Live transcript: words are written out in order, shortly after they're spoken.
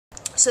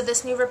So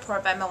this new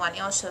report by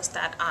Millennial shows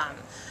that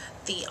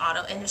the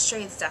auto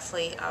industry is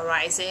definitely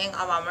rising.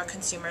 A lot more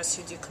consumers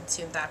who do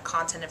consume that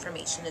content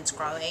information is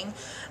growing,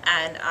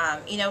 and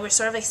you know, we're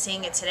sort of like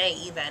seeing it today.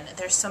 Even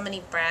there's so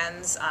many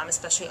brands,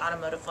 especially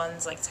automotive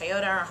ones like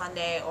Toyota or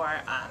Hyundai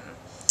or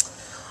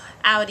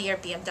Audi or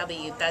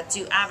BMW, that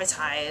do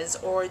advertise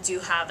or do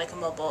have like a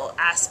mobile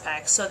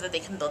aspect so that they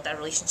can build that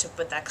relationship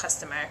with that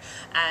customer.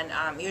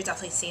 And you're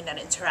definitely seeing that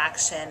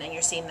interaction, and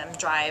you're seeing them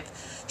drive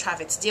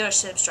traffic to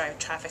dealerships, drive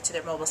traffic to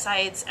their mobile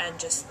sites, and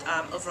just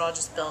overall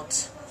just build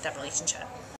that relationship.